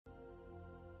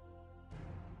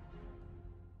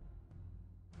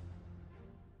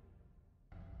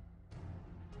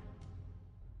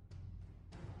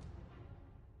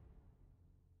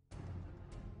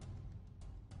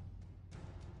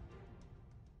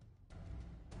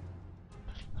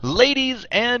Ladies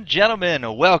and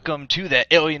gentlemen, welcome to the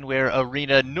Alienware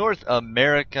Arena North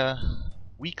America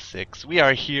Week 6. We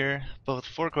are here, both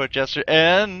FourCourtJester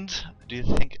and do you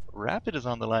think Rapid is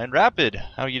on the line? Rapid,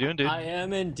 how are you doing, dude? I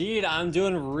am indeed. I'm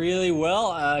doing really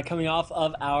well. Coming off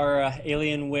of our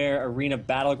Alienware Arena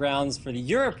Battlegrounds for the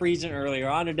Europe region earlier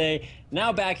on today.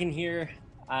 Now back in here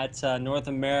at North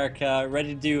America,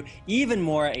 ready to do even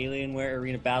more Alienware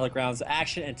Arena Battlegrounds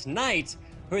action. And tonight,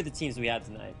 who are the teams we have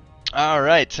tonight?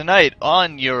 Alright, tonight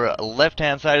on your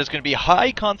left-hand side is going to be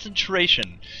High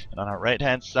Concentration, and on our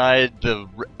right-hand side, the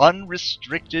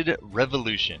Unrestricted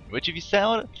Revolution, which if you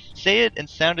say it and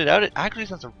sound it out, it actually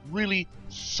sounds a really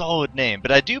solid name,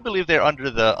 but I do believe they're under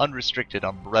the Unrestricted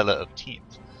umbrella of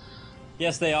teams.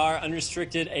 Yes, they are.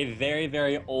 Unrestricted, a very,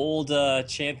 very old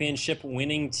championship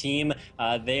winning team.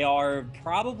 They are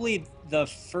probably the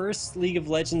first League of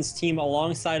Legends team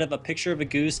alongside of a picture of a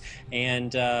goose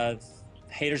and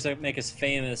haters that make us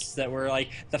famous that were like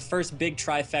the first big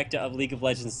trifecta of League of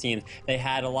Legends teams. They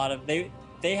had a lot of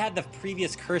they had the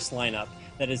previous curse lineup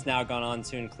that has now gone on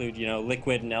to include,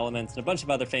 Liquid and Elements and a bunch of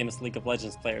other famous League of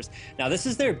Legends players. Now, this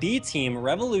is their B team,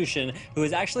 Revolution, who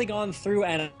has actually gone through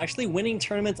and actually winning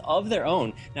tournaments of their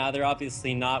own. Now, they're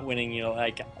obviously not winning,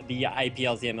 like the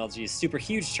IPLs, the MLGs, super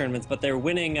huge tournaments, but they're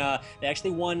winning. They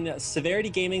actually won Severity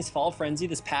Gaming's Fall Frenzy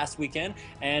this past weekend,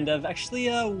 and have actually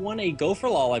won a Go for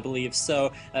Lol, I believe.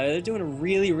 So they're doing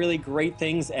really, really great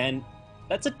things, and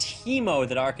that's a Teemo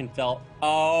that Arkin felt.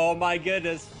 Oh my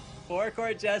goodness,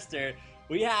 FourCourtJester.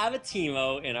 We have a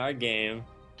Teemo in our game.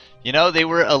 You know, they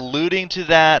were alluding to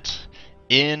that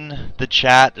in the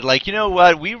chat. Like, you know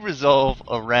what? We resolve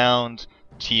around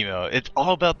Teemo. It's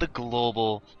all about the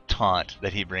global taunt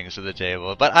that he brings to the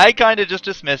table. But I kind of just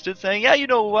dismissed it, saying, yeah, you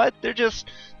know what? They're just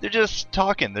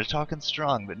talking. They're talking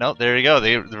strong. But no, there you go.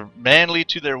 They're manly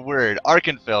to their word.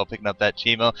 Arkenfell picking up that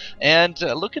Teemo. And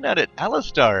looking at it,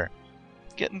 Alistar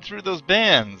getting through those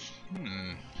bans.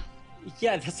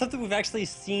 Yeah, that's something we've actually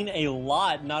seen a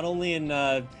lot, not only in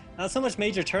not so much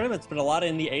major tournaments, but a lot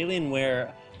in the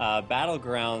Alienware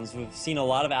battlegrounds. We've seen a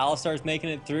lot of Alistars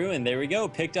making it through, and there we go,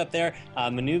 picked up there.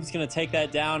 Manoob's going to take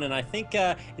that down, and I think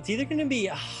it's either going to be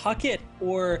Huckett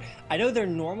or I know their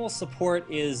normal support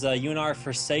is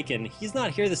unRestricted. He's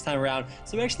not here this time around,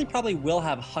 so we actually probably will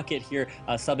have Huckett here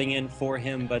subbing in for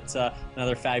him, but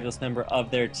another fabulous member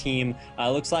of their team.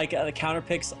 Looks like the counter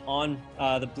picks on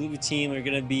the blue team are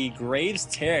going to be Graves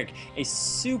Tarek, a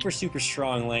super, super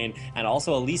strong lane, and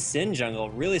also Elise Sin jungle.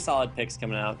 Really solid picks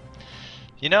coming out.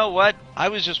 You know what? I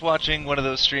was just watching one of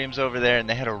those streams over there and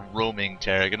they had a roaming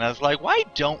Tarek, and I was like, why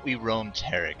don't we roam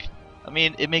Tarek? I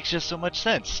mean, it makes just so much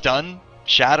sense. Stun,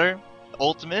 shatter,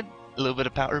 ultimate, a little bit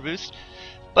of power boost.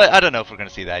 But I don't know if we're going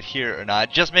to see that here or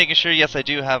not. Just making sure, yes, I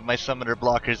do have my summoner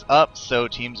blockers up, so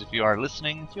teams, if you are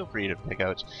listening, feel free to pick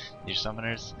out your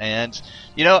summoners. And,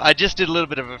 you know, I just did a little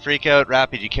bit of a freak out.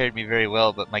 Rapid, you carried me very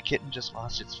well, but my kitten just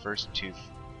lost its first tooth.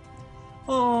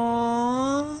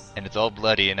 Aww. And it's all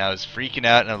bloody, and I was freaking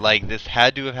out, and I'm like, this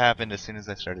had to have happened as soon as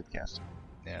I started casting.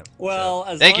 Yeah. Well,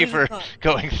 so, as thank long you as for it's not...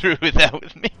 going through with that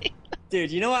with me. Dude,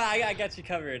 you know what? I got you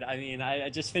covered. I mean, I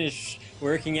just finished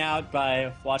working out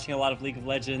by watching a lot of League of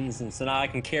Legends, and so now I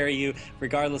can carry you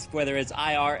regardless of whether it's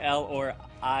IRL or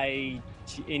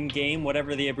in-game,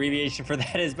 whatever the abbreviation for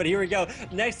that is. But here we go.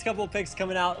 Next couple of picks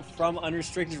coming out from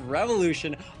Unrestricted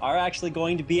Revolution are actually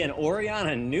going to be an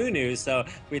Orianna Nunu. So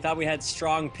we thought we had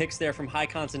strong picks there from High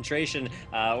Concentration.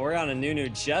 Orianna Nunu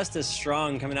just as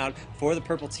strong coming out for the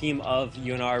purple team of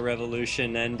UNR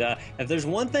Revolution. And if there's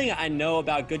one thing I know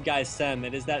about Good Guy Sem,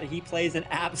 it is that he plays an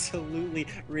absolutely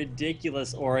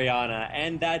ridiculous Orianna.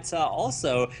 And that's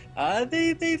also,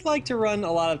 they've liked to run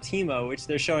a lot of Teemo, which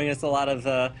they're showing us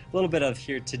a little bit of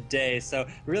here today. So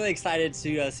really excited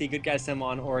to see Good Guy Sim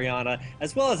on Orianna,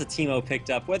 as well as a Teemo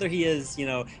picked up, whether he is,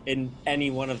 in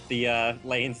any one of the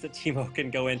lanes that Teemo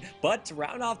can go in. But to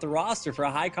round off the roster for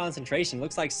a High Concentration,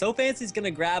 looks like So Fancy's going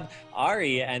to grab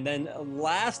Ari, and then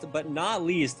last but not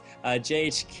least,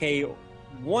 JHK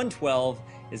 112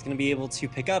 is going to be able to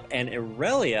pick up an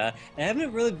Irelia. They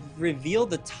haven't really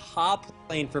revealed the top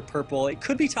lane for purple. It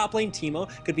could be top lane Teemo,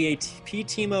 could be a TP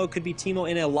Teemo, could be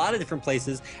Teemo in a lot of different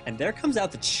places. And there comes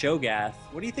out the Cho'Gath.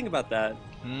 What do you think about that?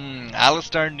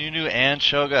 Alistar, Nunu, and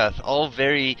Cho'Gath, all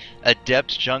very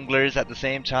adept junglers. At the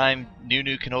same time,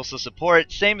 Nunu can also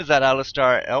support, same as that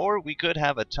Alistar, or we could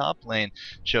have a top lane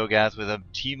Cho'Gath with a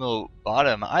Teemo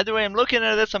bottom. Either way, I'm looking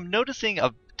at this, I'm noticing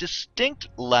a distinct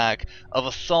lack of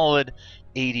a solid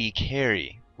AD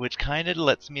carry, which kind of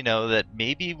lets me know that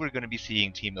maybe we're going to be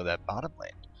seeing Teemo that bottom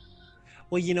lane.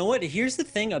 Well, you know what? Here's the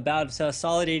thing about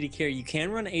solid AD carry. You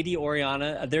can run AD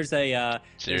Oriana. Serious?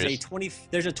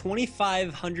 There's a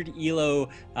 2500 elo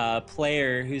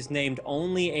player who's named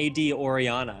only AD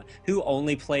Oriana, who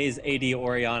only plays AD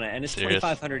Oriana, and it's Serious?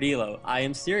 2500 elo. I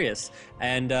am serious,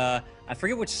 and I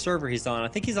forget which server he's on. I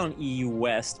think he's on EU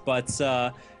West, but.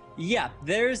 Yeah,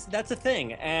 that's a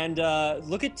thing. And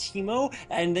look at Teemo,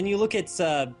 and then you look at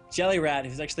Jelly Rat,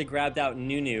 who's actually grabbed out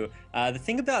Nunu. The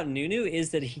thing about Nunu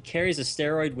is that he carries a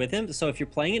steroid with him. So if you're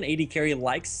playing an AD carry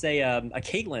like, say, a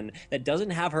Caitlyn that doesn't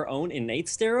have her own innate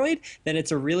steroid, then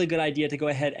it's a really good idea to go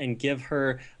ahead and give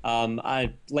her a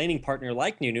laning partner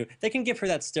like Nunu that can give her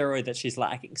that steroid that she's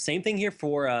lacking. Same thing here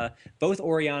for both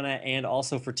Oriana and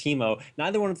also for Teemo.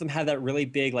 Neither one of them have that really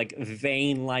big, like,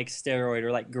 vein-like steroid,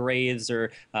 or like Graves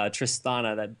or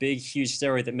Tristana, that big, huge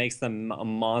steroid that makes them a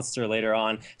monster later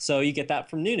on. So you get that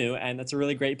from Nunu, and that's a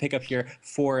really great pickup here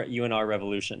for UNR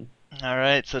Revolution.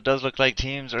 Alright, so it does look like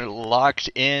teams are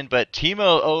locked in, but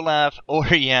Teemo, Olaf,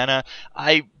 Oriana,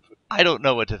 I don't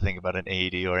know what to think about an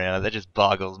AD Oriana. That just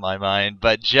boggles my mind.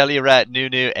 But Jellyrat,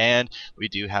 Nunu, and we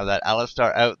do have that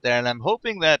Alistar out there, and I'm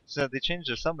hoping that they change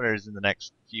their summoners in the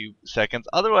next few seconds.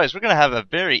 Otherwise, we're going to have a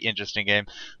very interesting game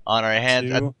on our hands.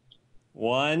 2,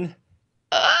 1.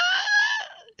 Uh,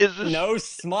 is this No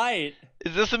smite.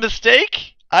 is this a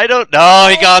mistake? I don't know.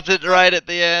 He got it right at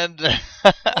the end.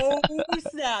 Oh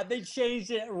snap! They changed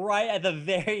it right at the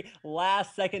very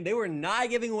last second. They were not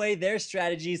giving away their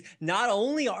strategies. Not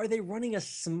only are they running a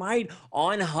smite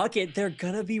on Huckett, they're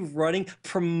gonna be running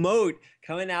promote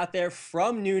coming out there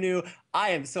from Nunu.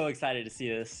 I am so excited to see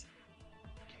this.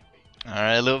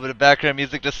 Alright, a little bit of background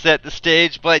music to set the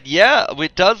stage, but yeah,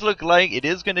 it does look like it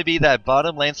is going to be that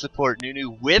bottom lane support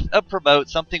Nunu with a promote,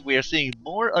 something we are seeing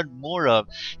more and more of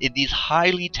in these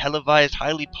highly televised,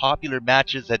 highly popular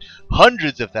matches that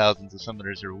hundreds of thousands of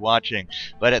summoners are watching.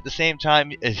 But at the same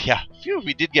time, yeah, phew,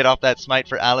 we did get off that smite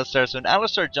for Alistar, so an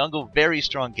Alistar jungle, very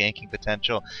strong ganking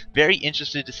potential. Very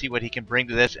interested to see what he can bring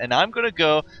to this, and I'm going to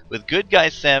go with Good Guy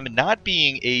Sam not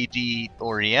being AD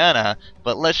Oriana,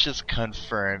 but let's just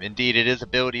confirm. Indeed, it is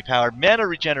ability powered, mana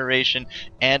regeneration,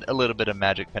 and a little bit of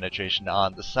magic penetration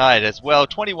on the side as well.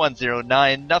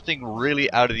 2109, nothing really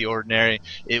out of the ordinary.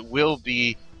 It will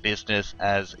be business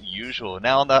as usual.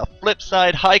 Now on the flip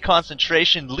side, high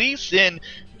concentration, Lee Sin,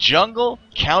 jungle,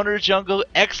 counter jungle,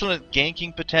 excellent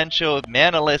ganking potential,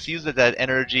 manaless, uses that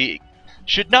energy.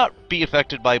 Should not be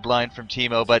affected by blind from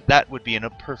Teemo, but that would be in a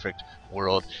perfect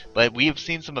world. But we have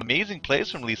seen some amazing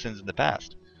plays from Lee Sin's in the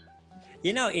past.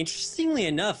 You know, interestingly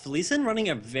enough, Lee Sin running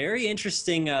a very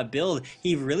interesting build.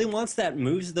 He really wants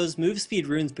those move speed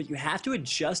runes, but you have to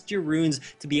adjust your runes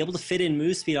to be able to fit in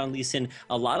move speed on Lee Sin.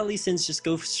 A lot of Lee Sins just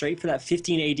go straight for that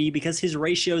 15 AD because his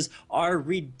ratios are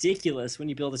ridiculous when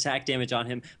you build attack damage on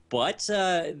him. But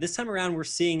this time around, we're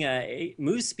seeing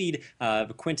move speed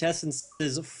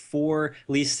quintessences for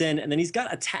Lee Sin, and then he's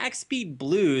got attack speed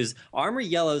blues, armor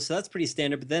yellow, so that's pretty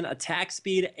standard, but then attack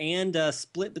speed and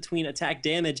split between attack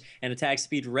damage and attack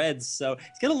speed reds. So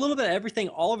he's got a little bit of everything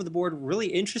all over the board. Really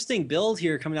interesting build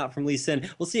here coming out from Lee Sin.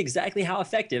 We'll see exactly how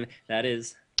effective that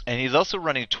is. And he's also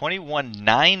running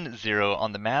 2190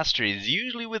 on the masteries.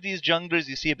 Usually with these junglers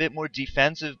you see a bit more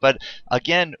defensive, but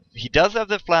again, he does have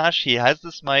the flash, he has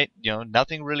the smite, you know,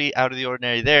 nothing really out of the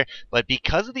ordinary there, but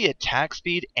because of the attack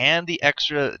speed and the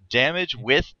extra damage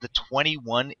with the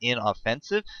 21 in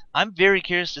offensive, I'm very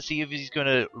curious to see if he's going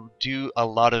to do a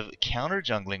lot of counter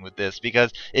jungling with this,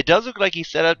 because it does look like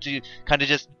he's set up to kind of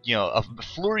just, you know, a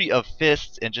flurry of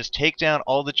fists and just take down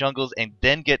all the jungles and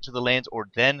then get to the lanes or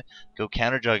then go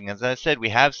counter jungling. As I said, we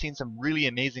have seen some really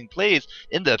amazing plays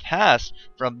in the past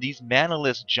from these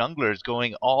manaless junglers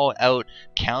going all out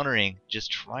countering, just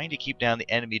trying to keep down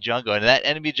the enemy jungle. And that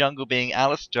enemy jungle being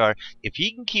Alistar. If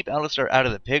he can keep Alistar out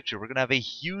of the picture, we're going to have a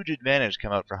huge advantage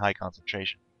come out for high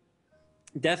concentration.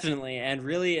 Definitely, and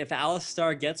really, if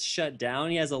Alistar gets shut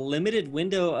down, he has a limited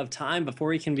window of time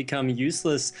before he can become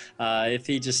useless if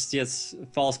he just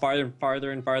falls farther and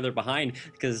farther and farther behind,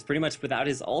 because pretty much without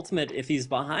his ultimate, if he's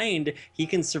behind, he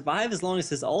can survive as long as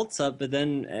his ult's up, but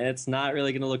then it's not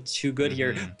really going to look too good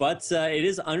here. But it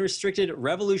is unrestricted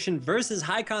Revolution versus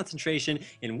High Concentration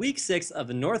in Week 6 of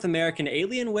the North American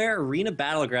Alienware Arena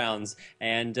Battlegrounds,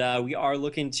 and we are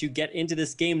looking to get into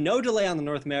this game. No delay on the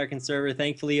North American server,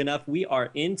 thankfully enough. We are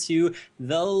into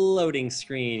the loading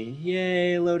screen.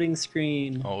 Yay, loading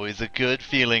screen. Always a good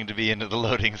feeling to be into the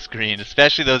loading screen,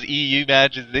 especially those EU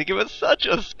matches. They give us such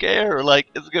a scare. Like,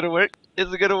 is it going to work?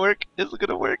 Is it going to work? Is it going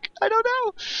to work? I don't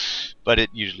know. But it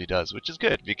usually does, which is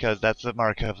good, because that's the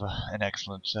mark of an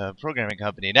excellent programming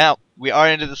company. Now, we are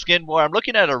into the skin war. I'm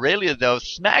looking at Aurelia, though.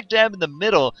 Smack dab in the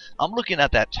middle, I'm looking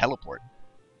at that teleport.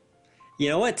 You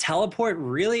know what? Teleport,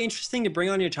 really interesting to bring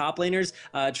on your top laners.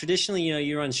 Traditionally,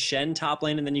 you run Shen top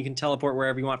lane, and then you can teleport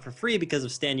wherever you want for free because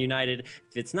of Stand United.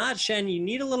 If it's not Shen, you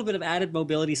need a little bit of added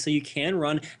mobility so you can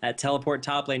run that teleport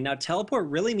top lane. Now, teleport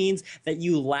really means that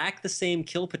you lack the same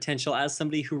kill potential as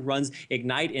somebody who runs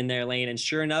Ignite in their lane. And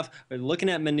sure enough, we're looking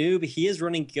at Manoob. He is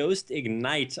running Ghost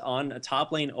Ignite on a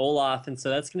top lane Olaf, and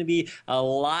so that's going to be a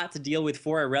lot to deal with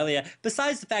for Aurelia,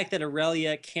 besides the fact that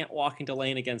Aurelia can't walk into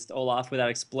lane against Olaf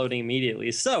without exploding immediately.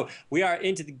 So we are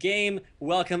into the game.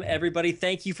 Welcome, everybody.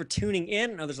 Thank you for tuning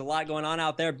in. I know there's a lot going on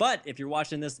out there, but if you're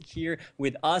watching this here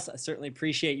with us, I certainly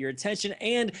appreciate your attention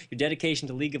and your dedication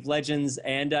to League of Legends.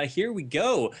 And here we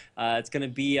go. It's going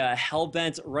to be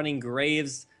Hellbent running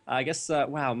Graves. I guess,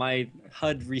 wow, my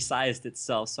HUD resized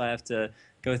itself, so I have to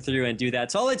go through and do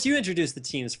that. So I'll let you introduce the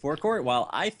teams, FourCourt, while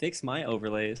I fix my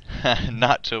overlays.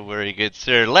 Not to worry, good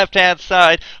sir. Left-hand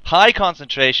side, high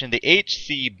concentration, the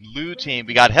HC blue team.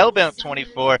 We got Hellbound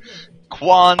 24,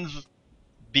 Quan's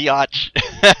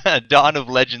Biatch, Dawn of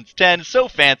Legends 10, so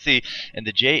fancy, and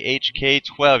the JHK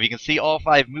 12. You can see all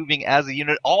 5 moving as a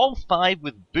unit, all 5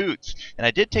 with boots. And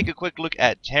I did take a quick look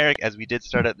at Tarek as we did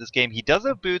start out this game. He does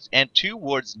have boots and 2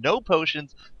 wards, no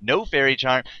potions, no fairy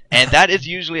charm, and that is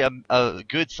usually a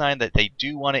good sign that they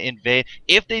do want to invade.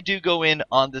 If they do go in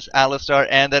on this Alistar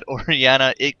and that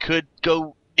Orianna, it could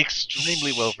go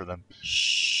extremely well for them.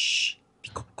 Shh.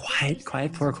 Quiet,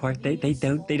 FourCourt.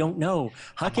 They don't know.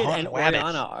 Huckett and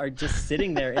Orianna are just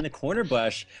sitting there in the corner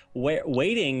bush,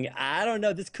 waiting. I don't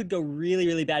know. This could go really,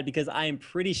 really bad because I am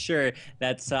pretty sure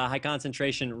that high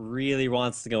concentration really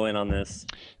wants to go in on this.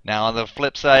 Now on the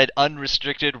flip side,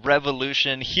 unrestricted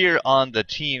Revolution here on the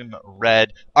team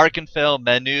red. Arkenfell,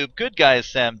 Manoob, Good Guys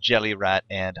Sam, Jellyrat,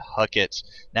 and Huckett.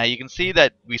 Now you can see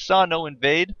that we saw no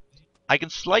invade. I can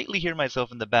slightly hear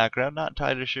myself in the background. Not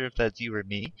entirely sure if that's you or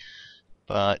me.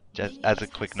 But just as a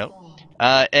quick note,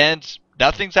 and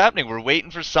nothing's happening. We're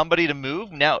waiting for somebody to move.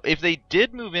 Now, if they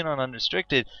did move in on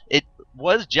unrestricted, it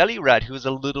was Jellyrat who was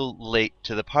a little late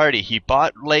to the party. He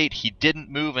bought late. He didn't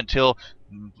move until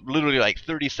literally like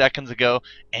 30 seconds ago,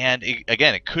 and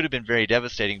again, it could have been very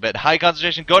devastating. But high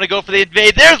concentration going to go for the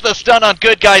invade. There's the stun on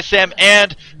Good Guy Sam,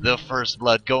 and the first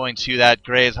blood going to that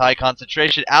Graves. High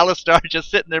concentration. Alistar just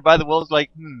sitting there by the wolves like,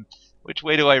 which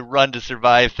way do I run to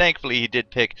survive? Thankfully, he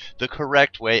did pick the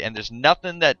correct way, and there's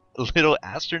nothing that little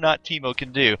astronaut Teemo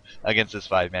can do against this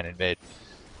 5-man invade.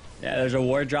 Yeah, there's a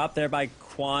ward drop there by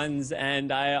Quans,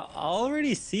 and I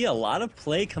already see a lot of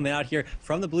play coming out here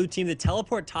from the blue team. The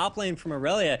teleport top lane from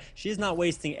Aurelia, she's not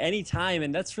wasting any time,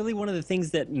 and that's really one of the things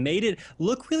that made it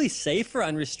look really safe for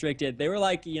unrestricted. They were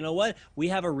like, you know what, we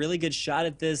have a really good shot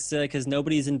at this because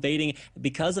nobody's invading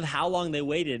because of how long they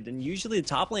waited, and usually the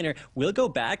top laner will go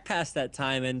back past that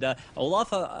time, and Olaf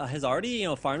has already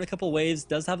farmed a couple waves,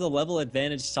 does have the level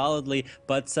advantage solidly,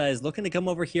 but is looking to come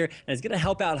over here and is going to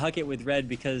help out Huckett with red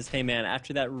because, hey man,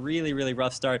 after that really, really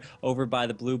rough start over by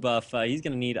the blue buff, he's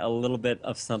going to need a little bit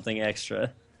of something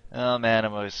extra. Oh man,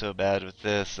 I'm always so bad with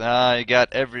this. I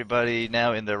got everybody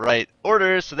now in the right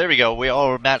order, so there we go. We all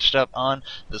were matched up on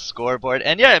the scoreboard.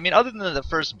 And yeah, I mean, other than the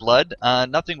first blood,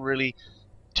 nothing really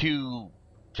too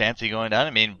fancy going down.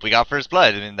 I mean, we got first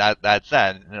blood. I mean, that's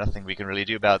that. Nothing we can really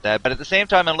do about that. But at the same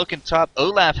time, I'm looking top.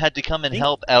 Olaf had to come and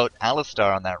help out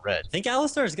Alistar on that red. I think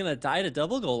Alistar is going to die to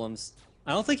double golems.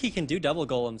 I don't think he can do double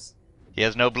golems. He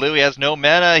has no blue, he has no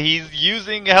mana, he's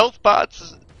using health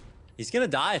pots. He's gonna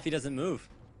die if he doesn't move.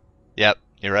 Yep,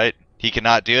 you're right. He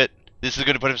cannot do it. This is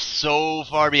gonna put him so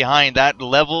far behind. That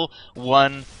level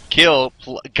 1 kill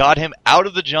got him out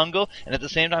of the jungle, and at the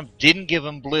same time didn't give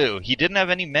him blue. He didn't have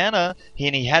any mana,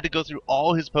 and he had to go through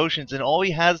all his potions, and all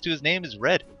he has to his name is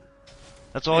red.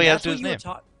 That's all he has to his name.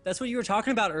 That's what you were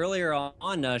talking about earlier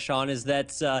on, Sean, is that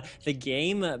the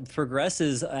game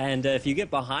progresses, and if you get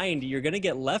behind, you're going to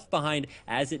get left behind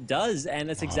as it does, and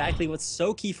that's exactly what's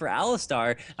so key for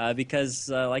Alistar, because,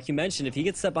 like you mentioned, if he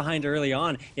gets set behind early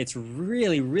on, it's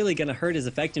really, really going to hurt his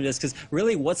effectiveness, because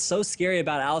really what's so scary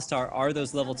about Alistar are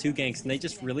those level 2 ganks, and they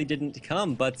just really didn't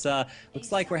come, but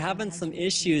looks like we're having some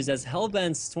issues as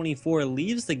Hellbent 24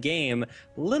 leaves the game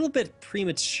a little bit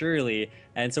prematurely.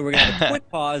 And so we're going to have a quick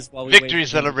pause while we Victory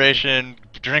celebration,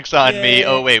 drinks on me.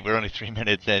 Oh wait, we're only 3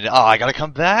 minutes in. Oh, I gotta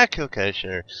come back? Okay,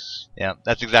 sure. Yeah,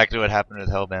 that's exactly what happened with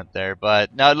Hellbent there.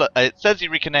 But now look, it says he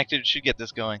reconnected. Should get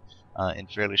this going in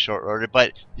fairly short order.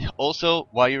 But also,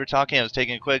 while you were talking, I was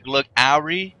taking a quick look.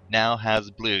 Auri now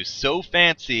has blue. So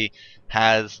Fancy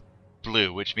has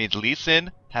blue, which means Lee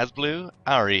Sin has blue,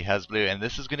 Auri has blue. And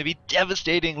this is going to be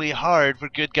devastatingly hard for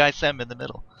Good Guy Sem in the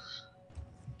middle.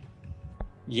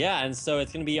 Yeah, and so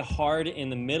it's going to be hard in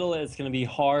the middle. It's going to be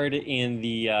hard in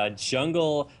the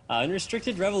jungle.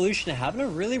 Unrestricted Revolution having a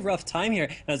really rough time here.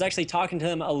 And I was actually talking to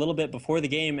them a little bit before the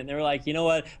game, and they were like, "You know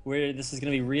what? This is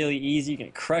going to be really easy. You're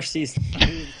going to crush these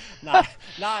moves." Not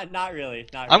really,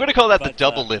 not I'm gonna really. call that the But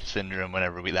double lift syndrome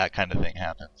whenever that kind of thing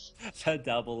happens. the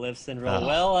double lifts and roll. Ugh.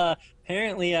 Well,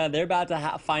 apparently they're about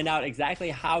to find out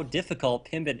exactly how difficult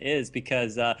Pimbit is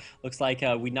because looks like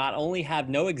we not only have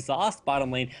no exhaust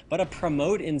bottom lane, but a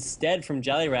promote instead from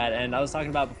Jellyrat. And I was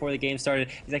talking about before the game started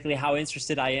exactly how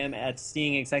interested I am at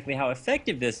seeing exactly how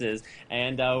effective this is.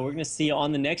 And we're going to see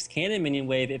on the next cannon minion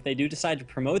wave if they do decide to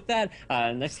promote that.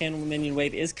 Next cannon minion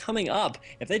wave is coming up.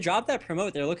 If they drop that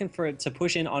promote, they're looking for it to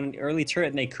push in on an early turret,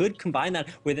 and they could combine that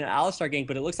with an Alistar gank.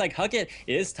 But it looks like Huckett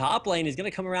is top lane. He's going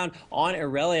to come around on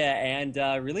Irelia and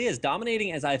really as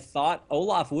dominating as I thought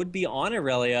Olaf would be on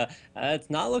Irelia. It's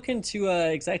not looking to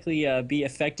exactly be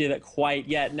effective quite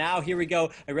yet. Now here we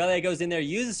go. Irelia goes in there,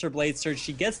 uses her Blade Surge.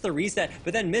 She gets the reset,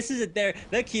 but then misses it there.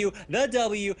 The Q, the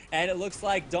W, and it looks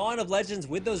like Dawn of Legends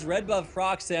with those red buff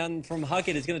procs and from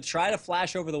Huckett is going to try to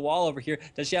flash over the wall over here.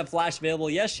 Does she have flash available?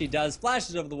 Yes, she does.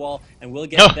 Flashes over the wall, and we'll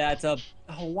get that. Oh,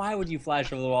 why would you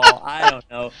flash over the wall? I don't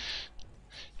know.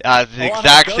 The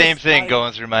exact same thing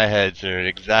going through my head, sir.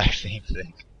 Exact same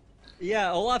thing.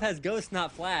 Yeah, Olaf has Ghost,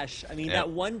 not Flash. I mean, Yep. that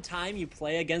one time you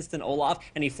play against an Olaf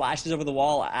and he flashes over the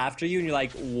wall after you, and you're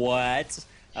like, what?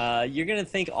 You're going to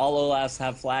think all Olafs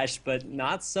have Flash, but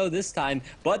not so this time.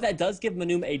 But that does give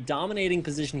Manum a dominating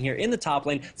position here in the top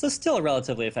lane, so still a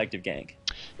relatively effective gank.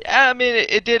 Yeah, I mean,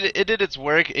 it did its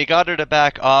work. It got her to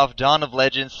back off. Dawn of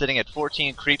Legends sitting at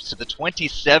 14 creeps to the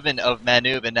 27 of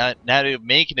Manub, and now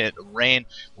making it rain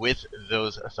with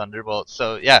those Thunderbolts.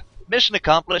 So yeah, mission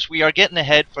accomplished. We are getting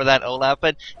ahead for that Olaf,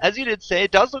 but as you did say,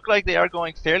 it does look like they are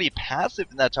going fairly passive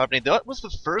in that top lane. That was the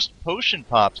first potion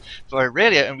popped for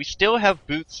Aurelia, and we still have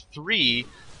Boots 3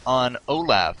 on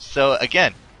Olaf. So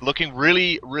again, looking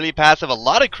really, really passive. A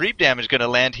lot of creep damage going to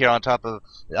land here on top of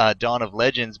Dawn of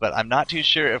Legends, but I'm not too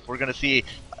sure if we're going to see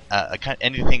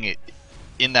anything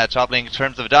in that top lane in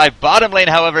terms of a dive. Bottom lane,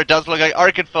 however, it does look like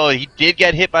Arkenfoe. He did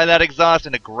get hit by that exhaust,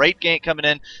 and a great gank coming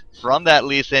in from that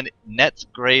Lee Sin. Nets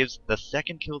Graves, the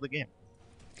second kill of the game.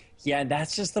 Yeah,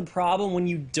 that's just the problem when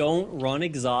you don't run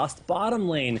exhaust bottom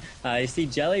lane. You see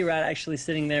Jellyrat actually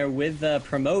sitting there with the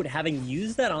promote, having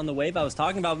used that on the wave I was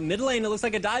talking about. Mid lane, it looks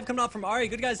like a dive coming off from Ahri.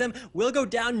 Good guys, them will go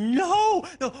down. No!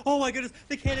 No! Oh my goodness,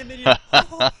 the cannon minion.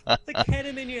 Oh, the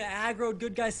cannon minion aggroed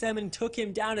Good Guy Sam and took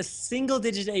him down to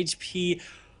single-digit HP.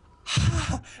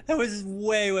 That was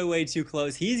way, way, way too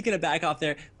close. He's going to back off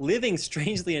there, living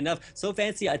strangely enough. So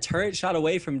fancy, a turret shot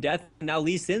away from death. Now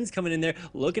Lee Sin's coming in there,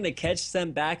 looking to catch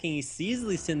Sem backing. He sees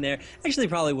Lee Sin there. Actually,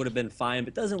 probably would have been fine,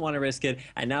 but doesn't want to risk it.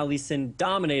 And now Lee Sin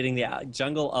dominating the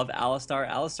jungle of Alistar.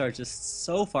 Alistar just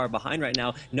so far behind right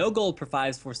now. No gold for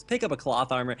 5s, forced to pick up a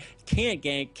cloth armor. Can't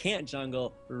gank, can't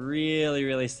jungle. Really,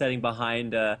 really setting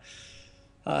behind...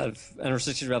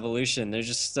 unRestricted Revolution. They're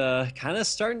just kind of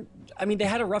starting. I mean, they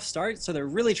had a rough start, so they're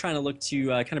really trying to look to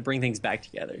kind of bring things back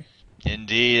together.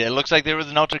 Indeed. It looks like there was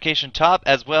an altercation top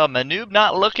as well. Manub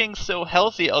not looking so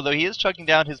healthy, although he is chucking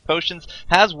down his potions.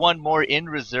 Has one more in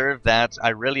reserve that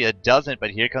Irelia doesn't, but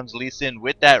here comes Lee Sin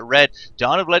with that red.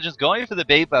 Dawn of Legends going for the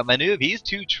bait, but Manub, he's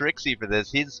too tricksy for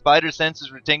this. His spider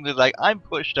senses were tingling like, I'm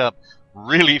pushed up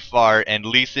really far, and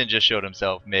Lee Sin just showed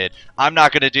himself mid. I'm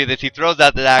not going to do this. He throws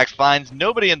out the axe, finds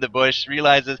nobody in the bush,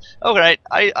 realizes, alright,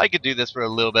 I could do this for a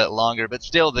little bit longer, but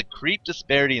still, the creep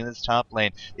disparity in this top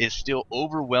lane is still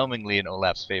overwhelmingly in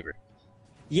Olaf's favor.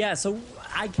 Yeah, so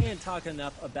I can't talk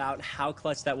enough about how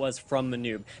clutch that was from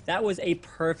Manub. That was a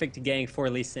perfect gank for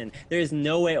Lee Sin. There is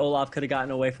no way Olaf could have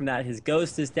gotten away from that. His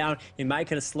ghost is down. He might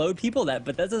could have slowed people but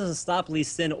that doesn't stop Lee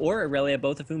Sin or Aurelia,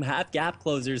 both of whom have gap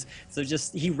closers. So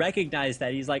just, he recognized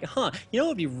that. He's like, you know what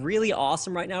would be really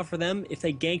awesome right now for them? If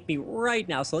they gank me right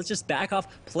now. So let's just back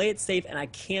off, play it safe, and I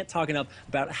can't talk enough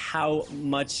about how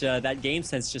much that game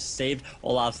sense just saved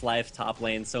Olaf's life top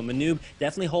lane. So Manub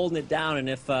definitely holding it down, and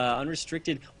if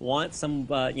unrestricted want some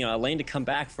a lane to come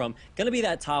back from, gonna be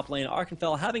that top lane.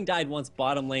 Arkenfell having died once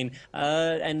bottom lane,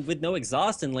 and with no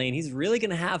exhaust in lane, he's really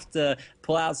gonna have to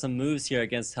pull out some moves here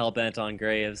against Hellbent on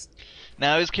Graves.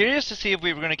 Now, I was curious to see if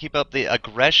we were going to keep up the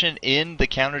aggression in the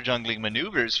counter-jungling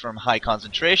maneuvers from high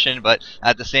concentration, but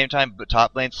at the same time,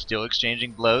 top lane's still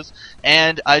exchanging blows.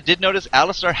 And I did notice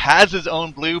Alistar has his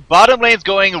own blue. Bottom lane's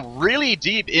going really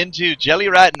deep into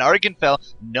Jellyrat and Arkenfell.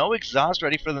 No exhaust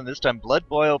ready for them this time. Blood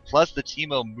Boil plus the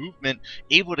Teemo movement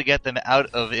able to get them out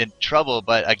of trouble.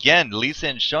 But again, Lee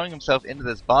Sin showing himself into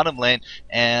this bottom lane,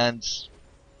 and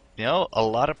You know, a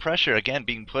lot of pressure again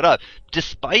being put up.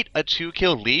 Despite a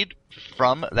 2-kill lead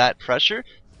from that pressure,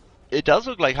 it does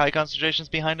look like high concentrations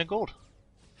behind in gold.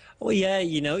 Well, yeah,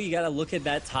 you know, you got to look at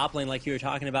that top lane like you were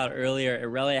talking about earlier.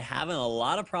 Irelia having a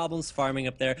lot of problems farming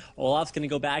up there. Olaf's going to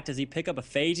go back. Does he pick up a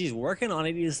Phage? He's working on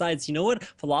it. He decides, you know what?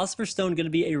 Philosopher's Stone going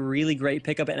to be a really great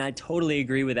pickup, and I totally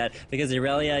agree with that because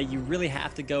Irelia, you really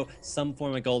have to go some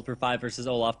form of gold per 5 versus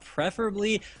Olaf.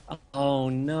 Preferably, oh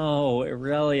no,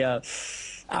 Irelia.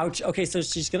 Ouch. Okay, so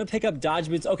she's going to pick up dodge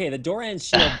boots. Okay, the Doran's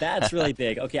shield, that's really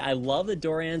big. Okay, I love the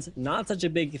Doran's. Not such a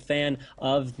big fan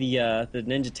of the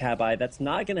Ninja Tabi. That's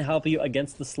not going to help you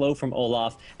against the slow from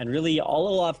Olaf. And really, all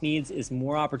Olaf needs is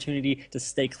more opportunity to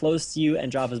stay close to you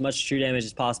and drop as much true damage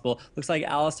as possible. Looks like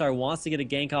Alistar wants to get a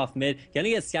gank off mid. Going to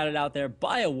get scouted out there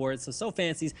by a ward, so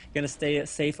Fancy's going to stay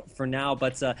safe for now.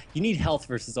 But you need health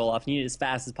versus Olaf. You need it as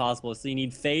fast as possible. So you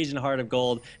need Phage and Heart of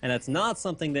Gold. And that's not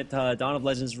something that Dawn of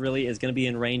Legends really is going to be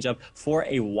in range of for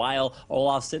a while.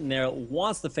 Olaf sitting there,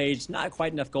 wants the Phage, not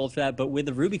quite enough gold for that, but with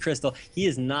the Ruby Crystal, he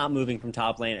is not moving from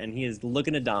top lane, and he is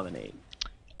looking to dominate.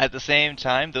 At the same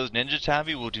time, those Ninja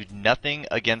Tabi will do nothing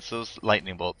against those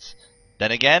lightning bolts.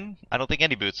 Then again, I don't think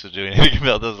any boots would do anything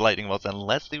about those lightning bolts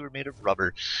unless they were made of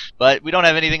rubber. But we don't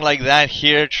have anything like that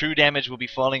here. True damage will be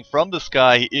falling from the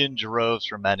sky in droves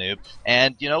from Manub.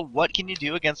 And, you know, what can you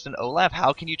do against an Olaf?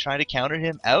 How can you try to counter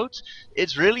him out?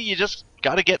 It's really, you just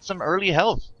gotta get some early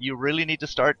health. You really need to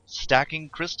start stacking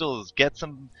crystals, get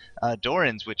some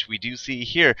Dorans, which we do see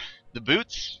here. The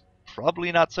boots,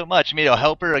 probably not so much. I mean, it'll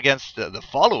help her against the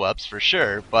follow-ups for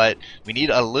sure, but we need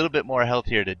a little bit more health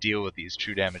here to deal with these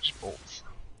true damage bolts.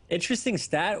 Interesting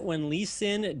stat, when Lee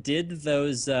Sin did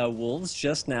those wolves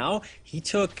just now, he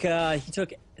took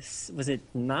was it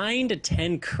 9 to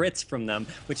 10 crits from them,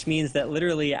 which means that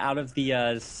literally out of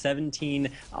the 17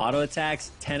 auto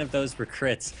attacks, 10 of those were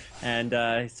crits.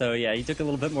 And so yeah, he took a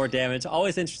little bit more damage.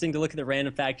 Always interesting to look at the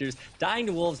random factors. Dying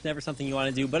to wolves, never something you want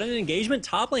to do, but an engagement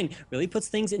top lane really puts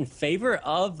things in favor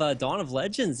of Dawn of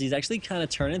Legends. He's actually kind of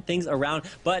turning things around,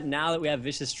 but now that we have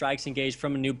vicious strikes engaged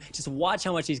from a noob, just watch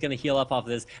how much he's going to heal up off of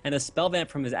this, and the spell vamp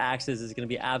from his axes is going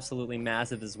to be absolutely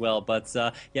massive as well. But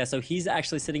yeah, so he's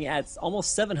actually sitting at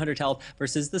almost 700 health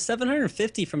versus the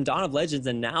 750 from Dawn of Legends,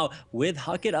 and now with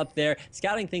Huckett up there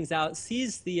scouting things out,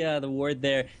 sees the ward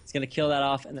there, he's going to kill that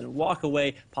off and then walk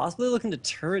away, possibly looking to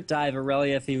turret dive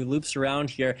Irelia if he loops around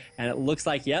here, and it looks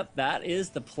like, yep, that is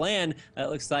the plan. It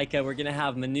looks like we're going to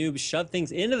have Manub shove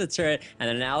things into the turret and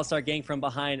then an Alistar gank from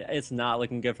behind. It's not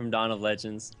looking good from Dawn of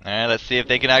Legends. Alright, let's see if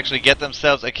they can actually get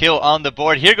themselves a kill on the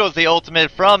board. Here goes the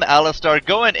ultimate from Alistar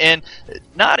going in.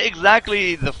 Not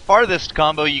exactly the farthest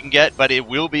combo you can get, but it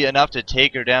will be enough to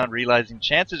take her down, realizing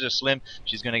chances are slim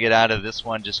she's going to get out of this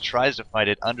one. Just tries to fight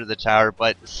it under the tower,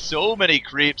 but so many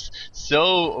creeps,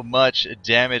 so much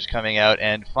damage coming out,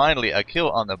 and finally a kill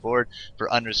on the board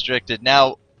for unrestricted.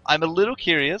 Now, I'm a little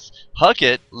curious.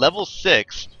 Huckett, level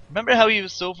 6. Remember how he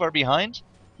was so far behind?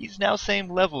 He's now same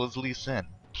level as Lee Sin,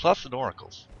 plus an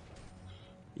Oracles.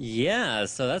 Yeah,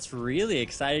 so that's really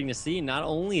exciting to see. Not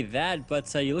only that,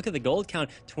 but you look at the gold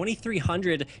count,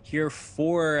 2,300 here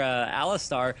for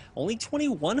Alistar, only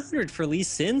 2,100 for Lee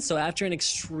Sin. So after an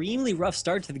extremely rough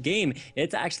start to the game,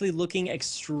 it's actually looking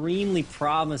extremely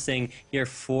promising here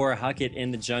for Huckett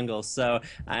in the jungle. So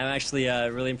I'm actually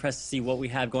really impressed to see what we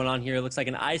have going on here. It looks like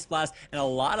an Ice Blast and a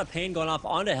lot of pain going off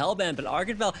onto Hellbent, but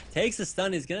Arkenfell takes a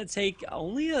stun. He's going to take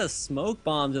only a smoke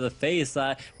bomb to the face.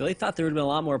 Really thought there would have been a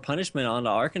lot more punishment onto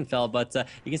Arkenfell, but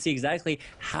you can see exactly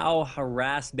how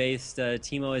harass-based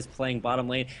Teemo is playing bottom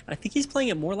lane. I think he's playing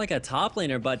it more like a top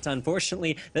laner, but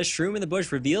unfortunately, the Shroom in the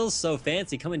bush reveals so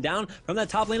fancy. Coming down from that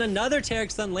top lane, another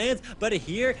Taric stun lands, but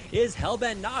here is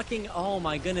Hellbent knocking. Oh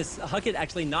my goodness, Huckett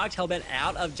actually knocked Hellbent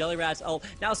out of Jellyrat's ult.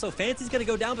 Now, so Fancy's going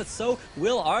to go down, but so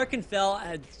will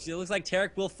Arkenfell. It looks like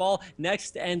Taric will fall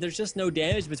next, and there's just no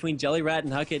damage between Jellyrat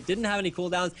and Huckett. Didn't have any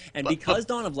cooldowns, and because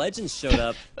Dawn of Legends showed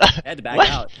up, had to back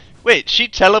out. Wait, she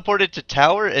teleported to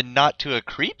tower and not to a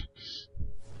creep?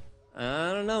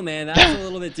 I don't know, man. That's a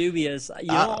little bit dubious. You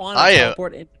don't want to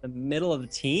teleport into the middle of the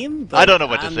team. But I don't know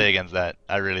what to say against that.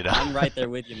 I really don't. I'm right there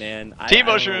with you, man. Team I don't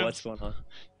Mushrooms. know what's going on.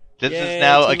 This Yay, is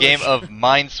now a Team game Mushrooms. of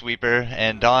Minesweeper,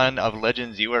 and Dawn of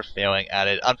Legends, you are failing at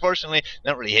it. Unfortunately,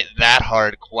 not really hit that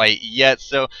hard quite yet,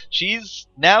 so she's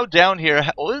now down here.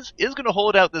 Is going to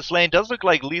hold out this lane. Does look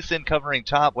like Lee Sin covering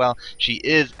top while she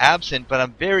is absent, but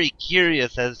I'm very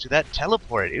curious as to that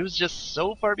teleport. It was just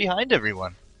so far behind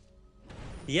everyone.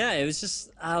 Yeah, it was just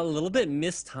a little bit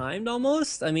mistimed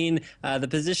almost. I mean, the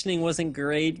positioning wasn't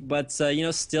great, but you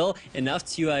know, still enough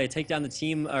to take down the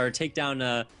team or take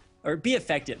down or be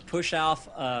effective, push off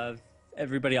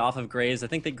everybody off of Graves. I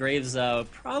think that Graves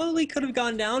probably could have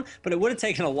gone down, but it would have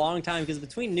taken a long time because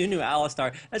between Nunu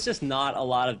Alistar, that's just not a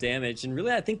lot of damage. And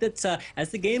really, I think that as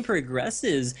the game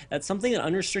progresses, that's something that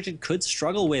Unrestricted could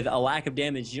struggle with, a lack of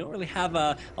damage. You don't really have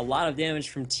a lot of damage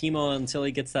from Teemo until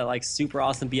he gets that like super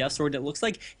awesome BF sword. It looks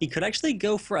like he could actually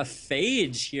go for a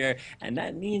Phage here, and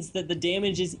that means that the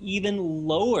damage is even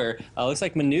lower. Looks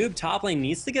like Manoob top lane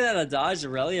needs to get out of dodge.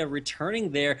 Aurelia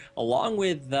returning there along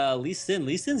with Lee Sin.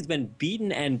 Lee Sin's been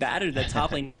beaten and battered at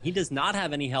top lane. He does not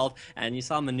have any health, and you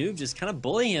saw Manoob just kind of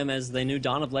bully him as they knew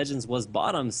Dawn of Legends was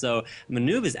bottom. So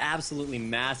Manoob is absolutely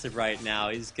massive right now.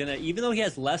 He's gonna, even though he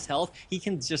has less health, he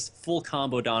can just full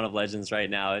combo Dawn of Legends right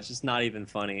now. It's just not even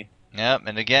funny. Yep,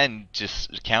 and again,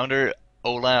 just counter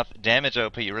Olaf damage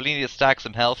output. You really need to stack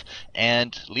some health,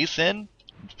 and Lee Sin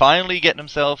finally getting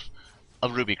himself a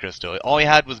Ruby Crystal. All he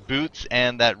had was boots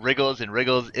and that Wriggles, and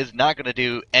Wriggles is not going to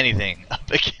do anything up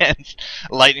against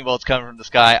lightning bolts coming from the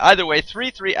sky. Either way,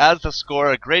 3-3 as the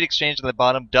score. A great exchange on the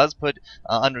bottom does put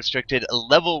Unrestricted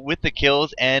level with the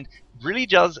kills and really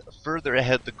does further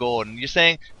ahead the goal. And you're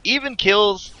saying even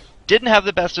kills didn't have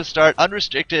the best of start.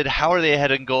 Unrestricted, how are they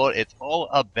ahead in goal? It's all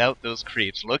about those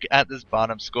creeps. Look at this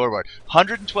bottom scoreboard.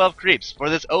 112 creeps for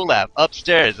this Olaf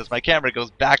upstairs as my camera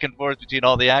goes back and forth between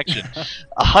all the action.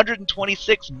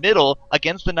 126 middle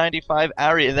against the 95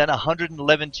 Ari, and then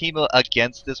 111 Teemo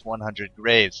against this 100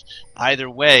 Graves. Either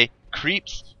way,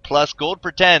 creeps plus gold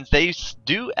per 10s, they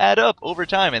do add up over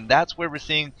time, and that's where we're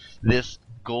seeing this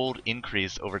gold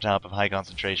increase over top of high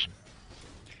concentration.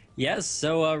 Yes,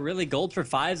 so really gold for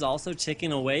 5s also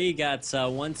ticking away. You got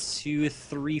 1, 2,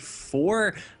 3,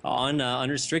 4 on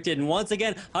Unrestricted. And once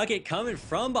again, Huckett coming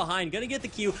from behind, going to get the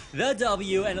Q, the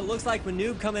W, and it looks like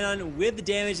Manoob coming on with the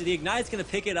damage. The Ignite's going to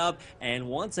pick it up, and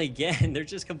once again, they're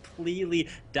just completely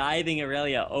diving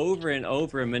Aurelia over and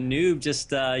over. Manoob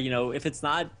just, you know, if it's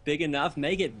not big enough,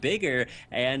 make it bigger,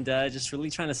 and just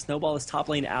really trying to snowball this top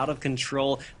lane out of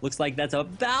control. Looks like that's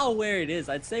about where it is.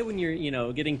 I'd say when you're, you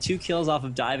know, getting 2 kills off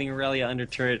of diving Aurelia under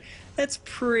turret, that's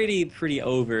pretty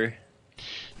over.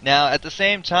 Now, at the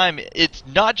same time, it's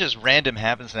not just random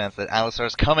happenstance that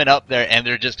Alistar's coming up there and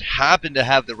they just happen to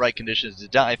have the right conditions to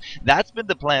dive. That's been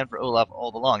the plan for Olaf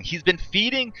all along. He's been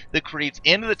feeding the creeps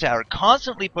into the tower,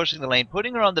 constantly pushing the lane,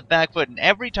 putting her on the back foot, and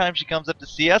every time she comes up to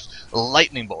CS,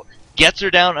 lightning bolt. Gets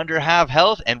her down under half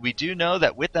health, and we do know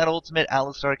that with that ultimate,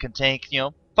 Alistar can tank, you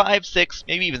know, 5, 6,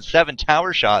 maybe even 7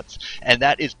 tower shots, and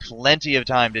that is plenty of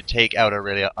time to take out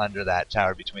Aurelia under that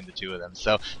tower between the two of them.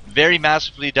 So very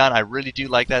masterfully done. I really do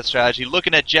like that strategy.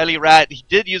 Looking at Jelly Rat, he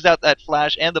did use out that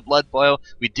flash and the blood boil.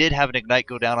 We did have an ignite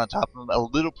go down on top of him, a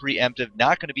little preemptive,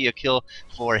 not going to be a kill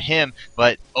for him,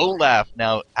 but Olaf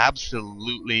now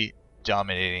absolutely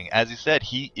dominating. As you said,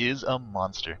 he is a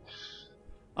monster.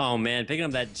 Oh man, picking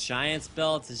up that Giant's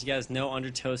Belt, as you guys know,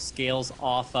 Undertow scales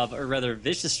off of, or rather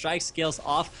Vicious Strike scales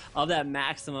off of that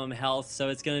maximum health, so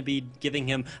it's going to be giving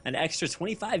him an extra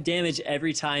 25 damage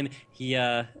every time he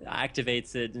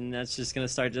activates it, and that's just going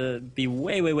to start to be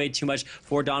way too much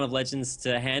for Dawn of Legends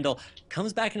to handle.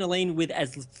 Comes back in the lane with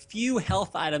as few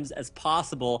health items as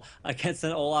possible against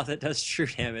an Olaf that does true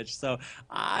damage, so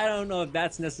I don't know if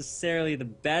that's necessarily the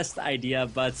best idea,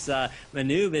 but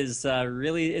Manoob is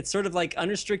really, it's sort of like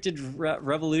Unrestricted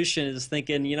Revolution is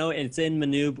thinking, you know, it's in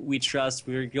Manoob, we trust,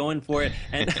 we're going for it,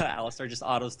 and Alistar just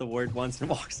autos the word once and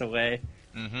walks away.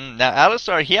 Now,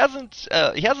 Alistar, he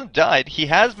hasn't died. He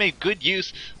has made good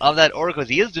use of that Oracle.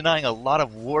 He is denying a lot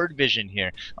of ward vision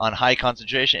here on high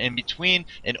concentration. In between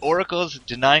an Oracle's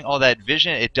denying all that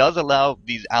vision, it does allow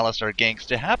these Alistar ganks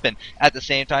to happen. At the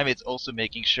same time, it's also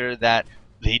making sure that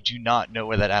they do not know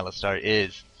where that Alistar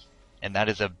is. And that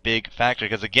is a big factor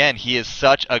because, again, he is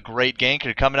such a great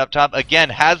ganker coming up top.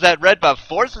 Again, has that red buff,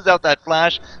 forces out that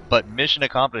flash, but mission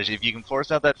accomplished. If you can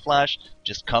force out that flash,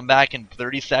 just come back in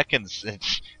 30 seconds.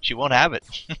 She won't have it.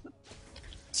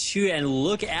 And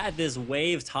look at this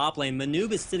wave top lane.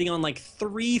 Manoob is sitting on like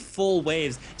 3 full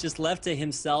waves just left to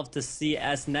himself to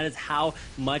CS, and that is how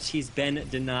much he's been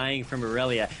denying from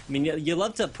Aurelia. I mean, you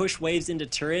love to push waves into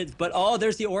turrets, but oh,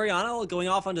 there's the Orianna going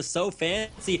off onto So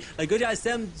Fancy. A good guy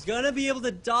Sem's gonna be able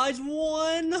to dodge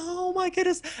one. Oh my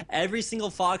goodness. Every single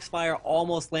Foxfire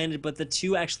almost landed, but the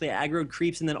 2 actually aggroed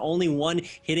creeps, and then only 1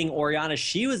 hitting Orianna.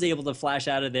 She was able to flash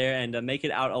out of there and make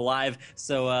it out alive.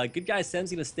 So good guy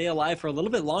Sem's gonna stay alive for a little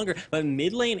bit bit longer, but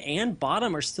mid lane and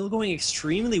bottom are still going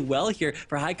extremely well here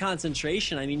for high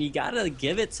concentration. I mean, you gotta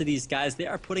give it to these guys. They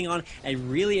are putting on a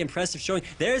really impressive showing.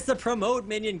 There's the promote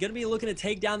minion, gonna be looking to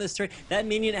take down this turret. That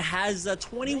minion has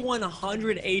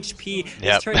 2100 HP.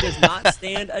 This turret does not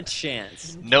stand a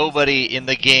chance. Nobody in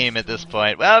the game at this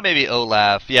point. Well, maybe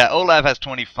Olaf. Yeah, Olaf has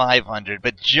 2500,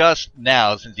 but just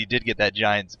now, since he did get that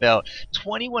giant spell,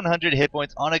 2100 hit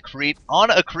points on a creep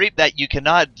that you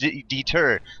cannot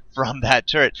deter from that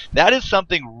turret. That is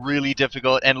something really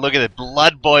difficult, and look at it,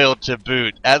 blood boiled to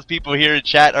boot. As people here in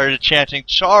chat are chanting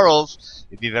Charles,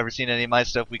 if you've ever seen any of my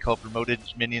stuff, we call promoted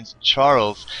minions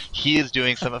Charles. He is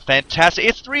doing some fantastic.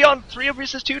 It's 3-on-3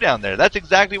 versus 2 down there. That's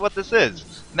exactly what this is.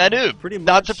 Manu,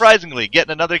 not surprisingly,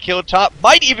 getting another kill top.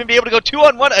 Might even be able to go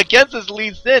 2-on-1 against his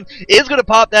Lee Sin. Is going to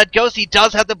pop that ghost. He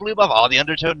does have the blue buff. Oh, the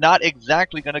undertow not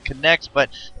exactly going to connect, but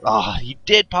he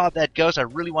did pop that ghost. I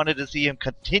really wanted to see him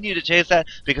continue to chase that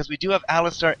because we do have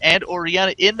Alistar and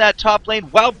Orianna in that top lane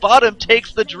while bottom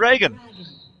takes the dragon.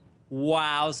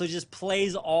 Wow, so just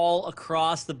plays all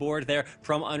across the board there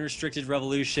from Unrestricted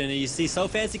Revolution. And you see So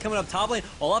Fancy coming up top lane.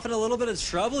 Olaf in a little bit of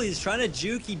trouble. He's trying to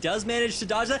juke. He does manage to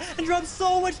dodge that and drop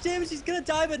so much damage. He's going to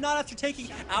die, but not after taking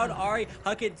out Ahri.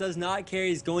 Huckett does not care.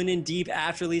 He's going in deep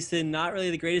after Lee Sin. Not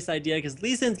really the greatest idea because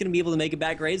Lee Sin's going to be able to make it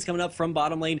back. Raids coming up from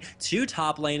bottom lane to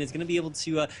top lane. Is going to be able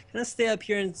to kind of stay up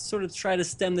here and sort of try to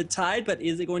stem the tide, but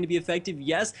is it going to be effective?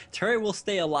 Yes. Turret will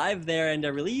stay alive there, and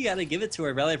really you got to give it to her,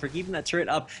 Aurelia, for keeping that turret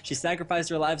up. She sacrificed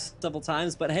her life several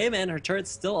times, but hey man, her turret's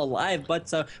still alive.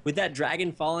 But with that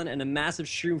dragon fallen and a massive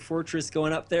shroom fortress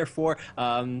going up there for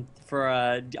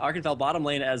Arkenfell bottom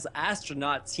lane, as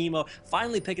Astronaut Teemo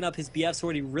finally picking up his BF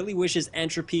sword. He really wishes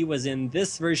Entropy was in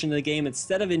this version of the game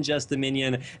instead of in just the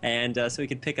minion, and so he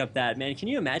could pick up that. Man, can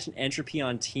you imagine Entropy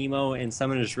on Teemo in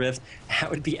Summoner's Rift?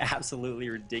 That would be absolutely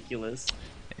ridiculous.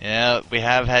 Yeah, we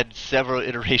have had several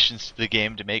iterations to the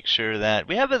game to make sure that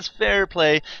we have as fair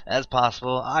play as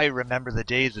possible. I remember the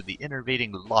days of the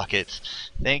innervating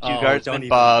lockets. Thank you, Guardsman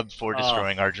Bob, for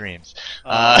destroying our dreams.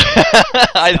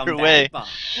 Either way,